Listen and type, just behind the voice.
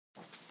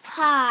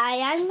Hi,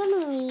 I'm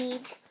going to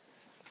read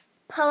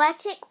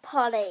Poetic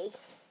Polly.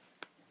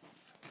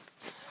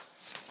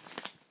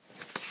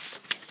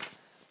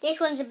 This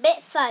one's a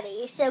bit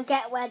funny, so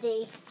get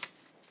ready.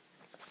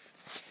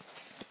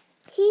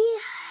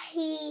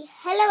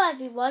 Hello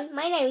everyone,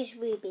 my name is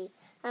Ruby,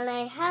 and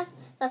I have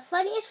the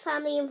funniest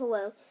family in the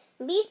world.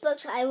 In these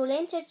books I will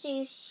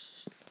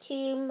introduce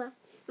to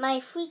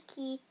my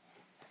freaky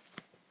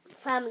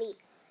family.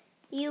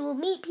 You will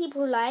meet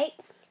people like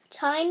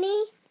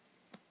Tina,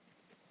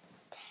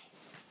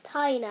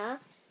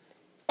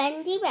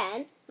 Bendy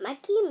Wren,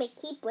 Mackie,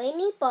 Mickey,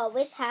 Brainy,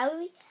 Boris,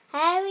 Harry,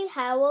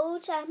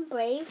 Harold, and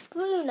Brave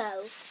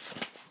Bruno.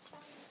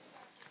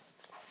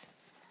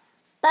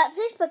 But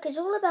this book is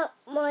all about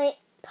my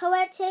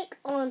poetic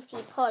Auntie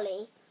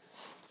Polly.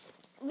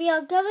 We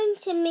are going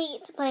to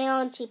meet my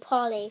Auntie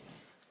Polly,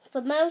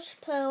 the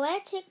most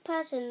poetic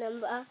person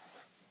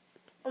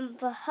on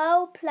the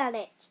whole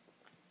planet.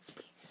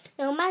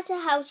 No matter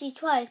how she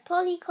tries,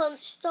 Polly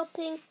can't stop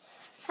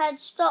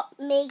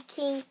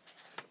making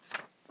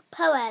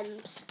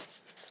poems.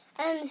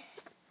 And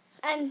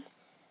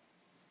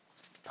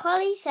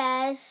Polly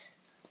says,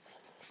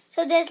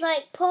 so there's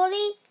a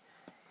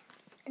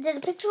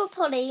picture of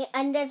Polly,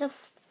 and there's a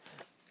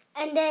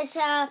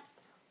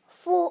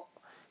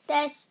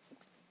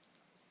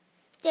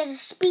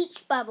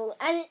speech bubble,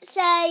 and it's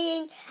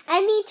saying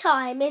any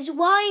time is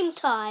rhyme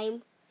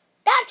time.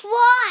 That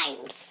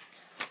rhymes!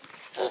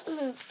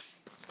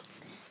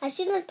 As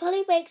soon as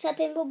Polly wakes up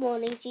in the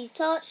morning, she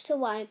starts to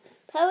rhyme.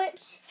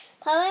 Poems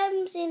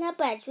in her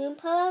bedroom,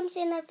 poems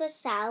in the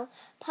cell,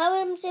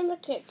 poems in the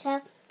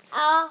kitchen,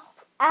 hour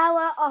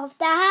of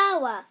the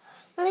hour.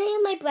 When I eat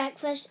my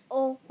breakfast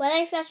or when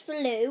I flush the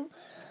loo,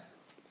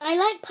 I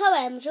like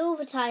poems all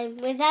the time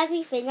with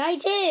everything I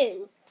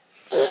do.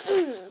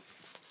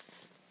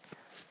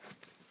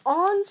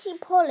 Auntie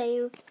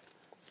Polly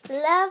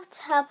loved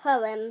her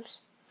poems,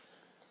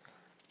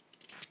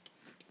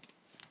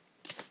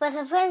 but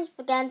her friends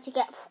began to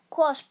get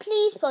cross.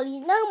 Please, Polly,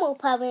 no more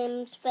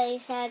poems, they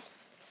said.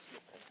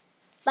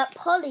 But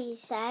Polly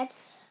said,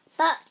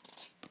 but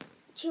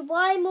to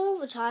rhyme all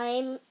the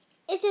time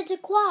isn't a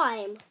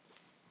crime.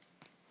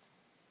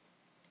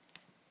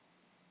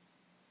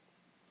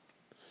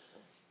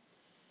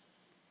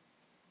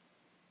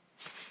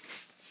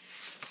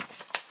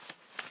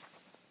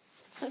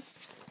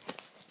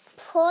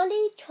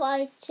 Polly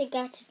tried to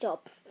get a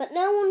job, but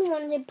no one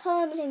wanted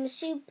poems in the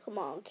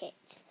supermarket.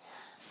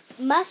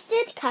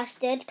 Mustard,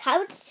 custard,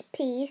 carrots,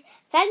 peas.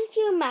 Thank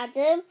you,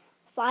 madam.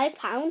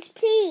 £5,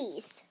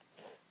 please.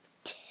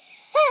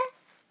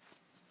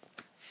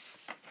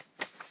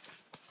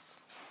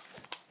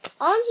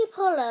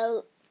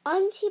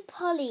 Auntie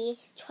Polly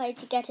tried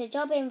to get a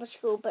job in the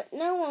school, but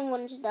no one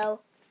wanted to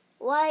know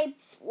why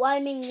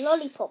rhyming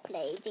lollipop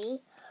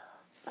lady.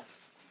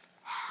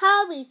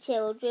 Hurry,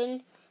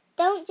 children,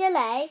 don't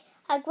delay.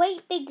 A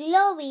great big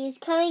lorry is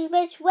coming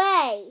this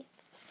way.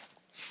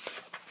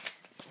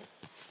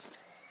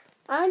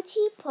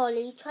 Auntie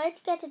Polly tried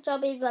to get a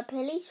job in the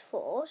police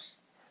force,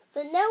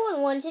 but no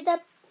one wanted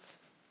a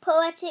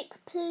poetic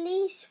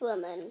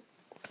policewoman.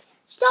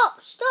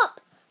 Stop,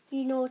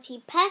 you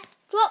naughty pet.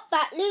 Drop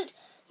that loot.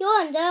 You're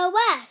under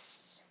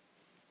arrest.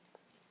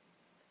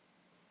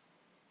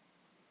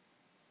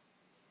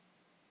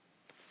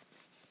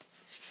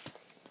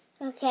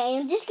 Okay,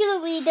 I'm just going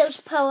to read those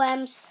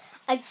poems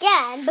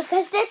again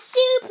because they're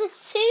super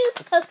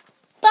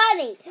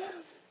funny.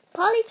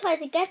 Polly tried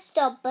to get a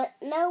job, but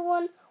no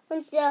one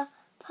wanted a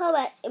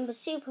poet in the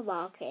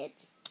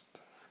supermarket.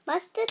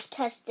 Mustard,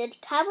 custard,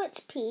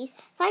 carrots, peas.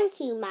 Thank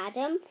you,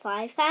 madam.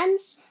 £5,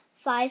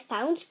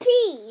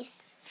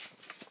 please.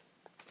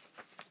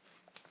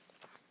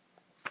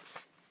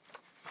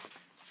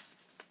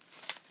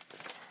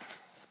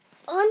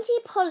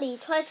 Auntie Polly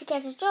tried to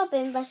get a job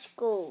in the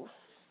school,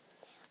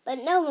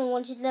 but no one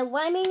wanted the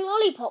rhyming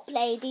lollipop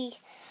lady.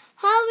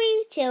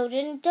 Hurry,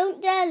 children,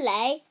 don't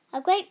delay.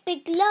 A great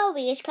big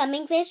lorry is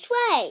coming this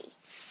way.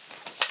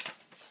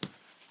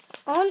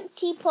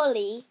 Auntie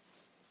Polly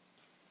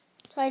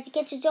tried to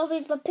get a job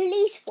in the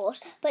police force,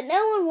 but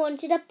no one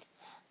wanted a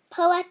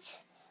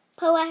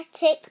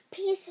poetic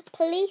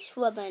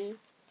policewoman.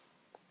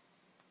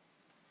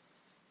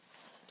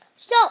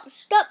 Stop,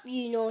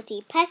 you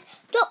naughty pet.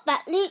 Drop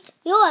that loot.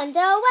 You're under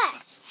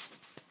arrest.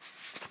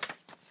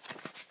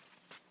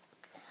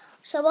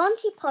 So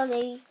Auntie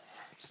Polly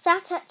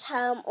sat at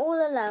home all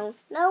alone.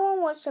 No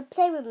one wants to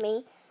play with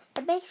me.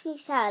 It makes me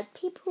sad.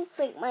 People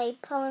think my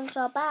poems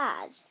are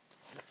bad.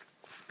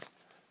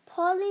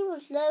 Polly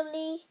was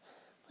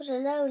a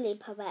lonely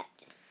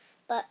poet,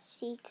 but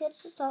she could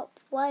stop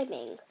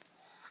rhyming.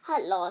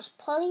 At last,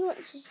 Polly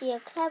went to see a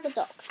clever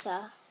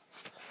doctor.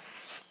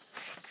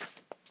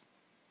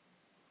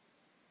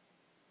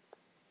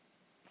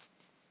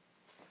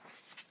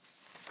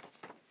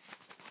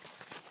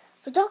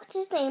 The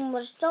doctor's name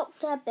was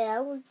Dr.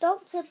 Bill.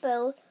 Dr.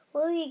 Bill,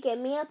 will you give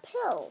me a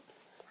pill?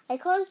 I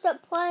can't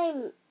stop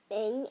rhyming.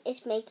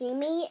 It's making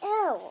me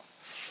ill.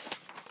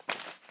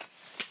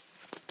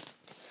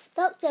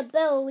 Dr.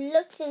 Bill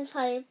looked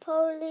inside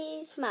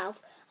Polly's mouth.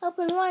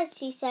 Open wide,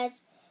 he said.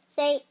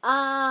 Say,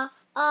 ah,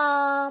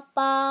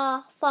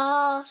 bar,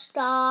 far,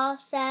 star,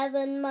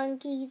 7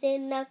 monkeys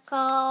in the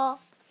car.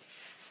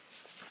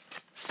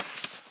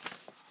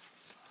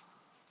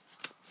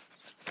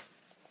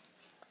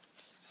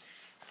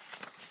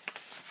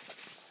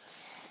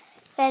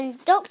 Then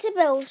Dr.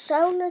 Bill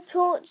shone the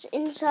torch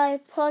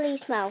inside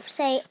Polly's mouth.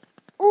 Say,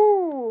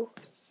 ooh.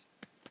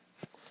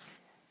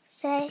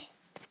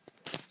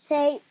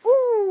 Say,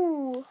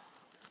 ooh,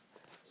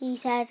 he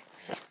said.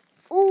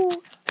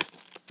 Ooh,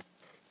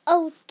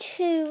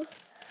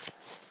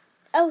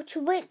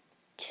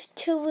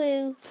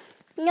 to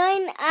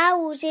 9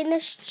 hours in a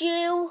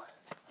stew.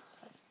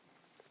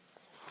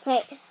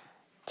 Wait,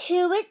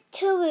 to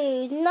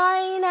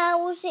 9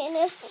 hours in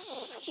a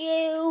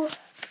stew.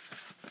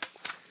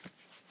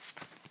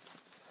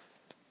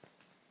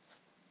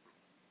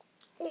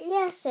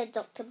 Yes, said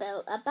Dr.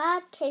 Bill, a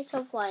bad case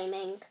of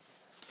rhyming.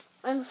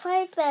 I'm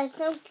afraid there's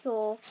no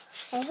cure.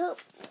 I hope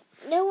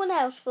no one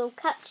else will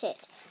catch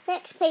it.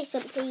 Next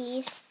patient,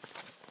 please.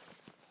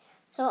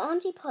 So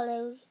Auntie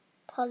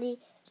Polly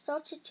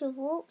started to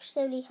walk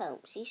slowly home.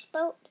 She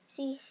felt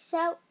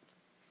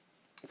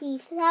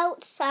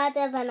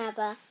sadder than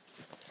ever.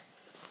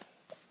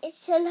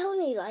 It's a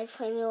lonely life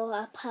when you're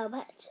a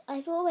poet.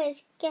 I've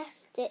always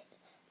guessed it.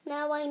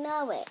 Now I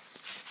know it.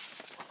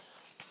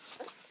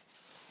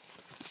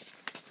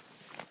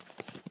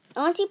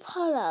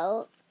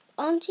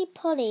 Auntie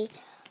Polly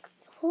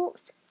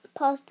walked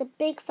past a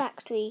big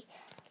factory.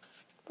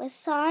 The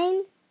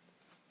sign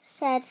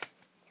said,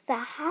 "The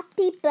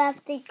Happy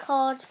Birthday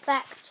Card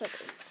Factory."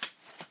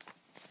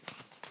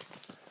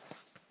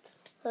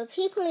 The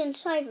people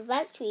inside the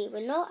factory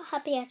were not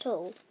happy at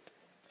all.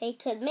 They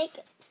could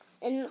make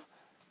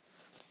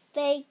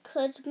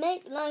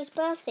nice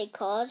birthday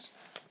cards,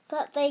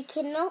 but they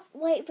could not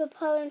wait for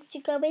poems to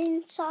go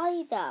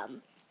inside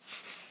them.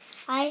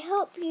 I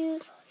hope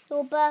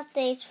your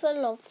birthday is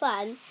full of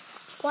fun,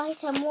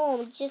 bright and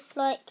warm, just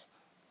like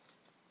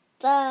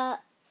the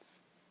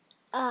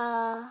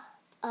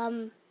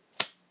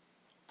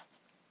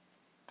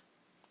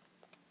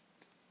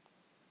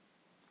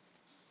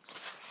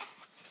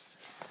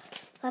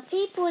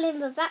people in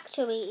the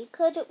factory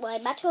couldn't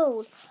rhyme at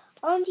all.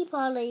 Auntie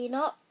Polly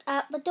knocked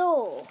at the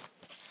door.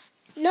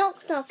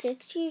 Knock, knock,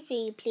 excuse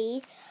me,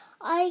 please.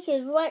 I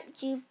could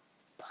write you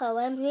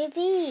poems with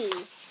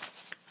ease.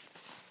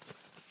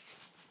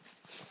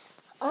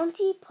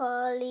 Auntie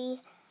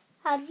Polly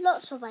had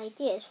lots of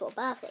ideas for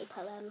birthday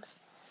poems.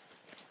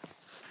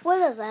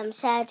 One of them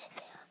said,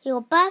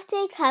 "Your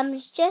birthday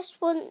comes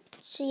just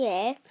once a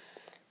year.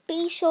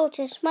 Be sure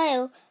to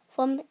smile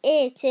from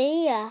ear to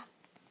ear."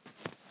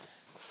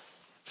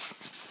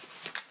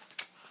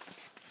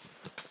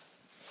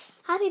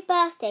 Happy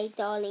birthday,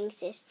 darling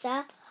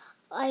sister.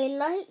 I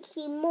like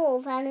you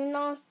more than a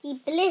nasty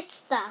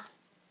blister.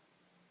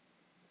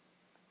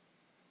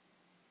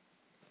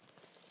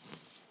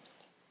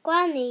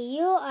 Granny,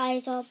 your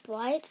eyes are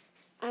bright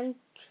and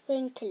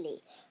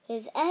twinkly.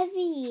 With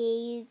every year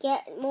you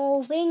get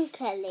more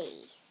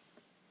wrinkly.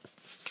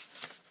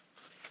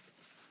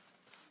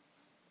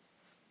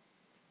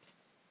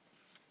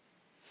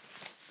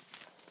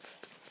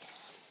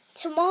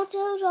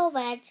 Tomatoes are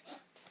red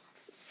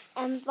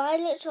and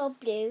violets are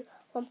blue.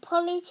 From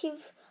Polly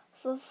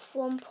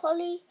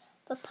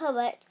the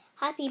poet,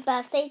 happy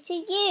birthday to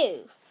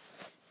you.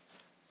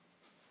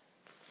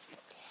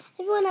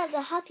 Everyone at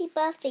the Happy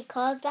Birthday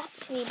Card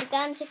Factory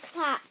began to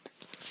clap.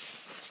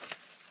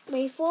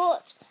 They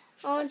thought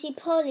Auntie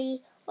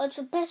Polly was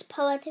the best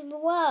poet in the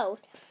world.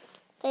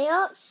 They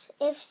asked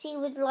if she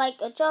would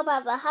like a job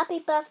at the Happy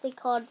Birthday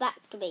Card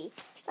Factory.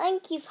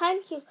 Thank you.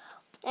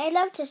 I'd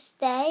love to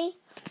stay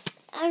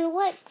and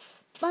write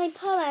my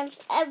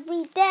poems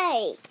every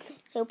day.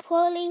 So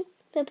Polly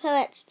the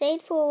poet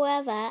stayed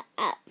forever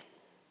at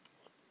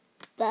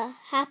the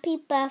Happy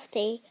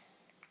Birthday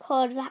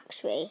Card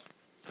Factory.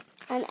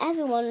 And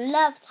everyone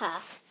loved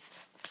her.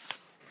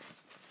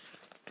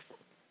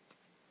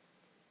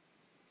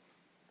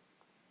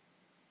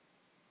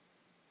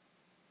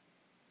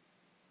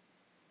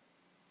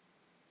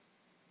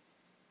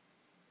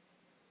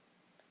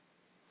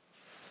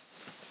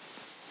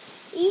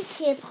 Each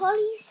year,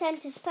 Polly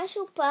sent a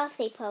special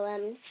birthday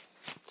poem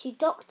to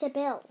Dr.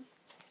 Bill.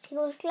 She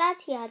was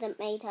glad he hadn't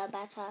made her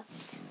better.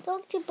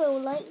 Dr. Bill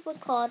liked the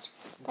card,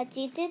 but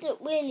he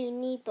didn't really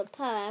need the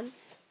poem.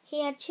 He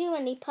had too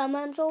many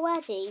poems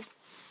already.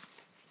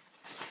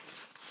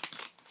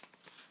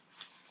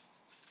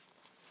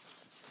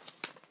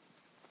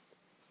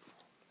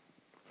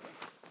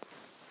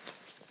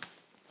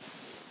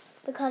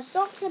 Because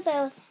Dr.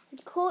 Bill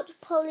had caught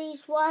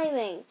Polly's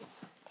rhyming.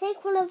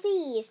 Take one of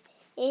these.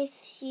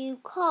 If you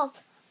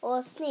cough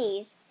or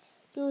sneeze,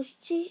 you'll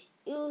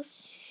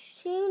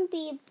soon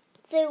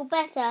feel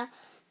better.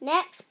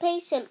 Next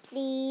patient,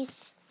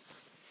 please.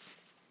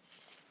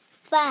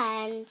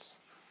 Friends.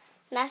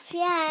 That's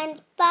the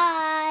end.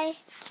 Bye.